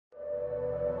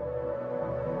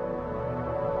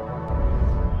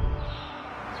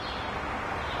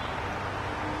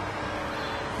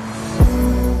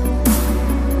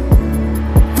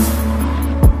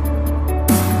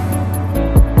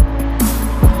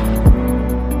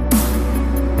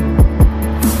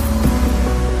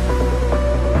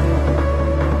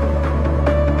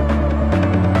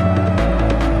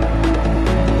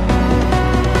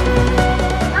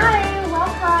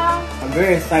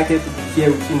excited to be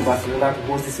here in Barcelona to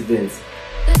host this event.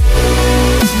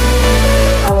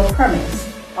 Our promise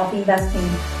of investing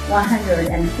 $150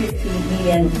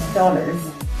 million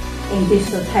in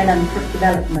digital talent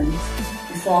development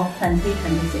before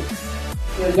 2026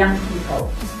 for young people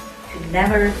to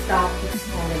never stop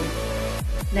exploring,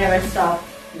 never stop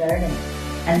learning,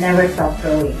 and never stop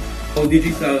growing. Our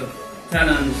digital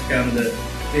talents can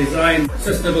design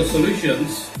sustainable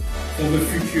solutions for the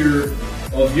future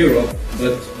of Europe,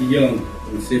 but beyond,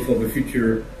 we say for the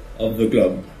future of the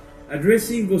globe.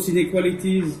 Addressing those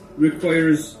inequalities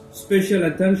requires special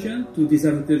attention to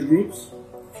disadvantaged groups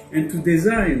and to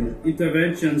design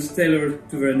interventions tailored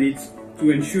to their needs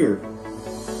to ensure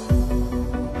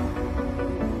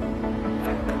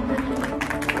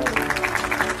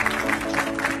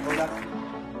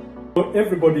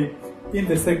everybody in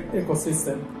the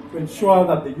ecosystem to ensure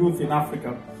that the youth in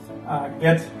Africa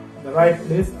get the right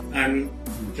place. Han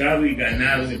luchado y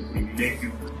ganado el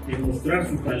privilegio de mostrar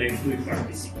su talento y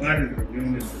participar en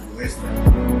reuniones como esta.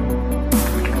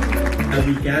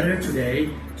 We gather today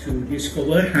to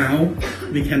discover how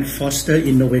we can foster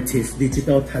innovative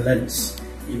digital talents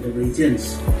in the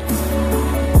regions.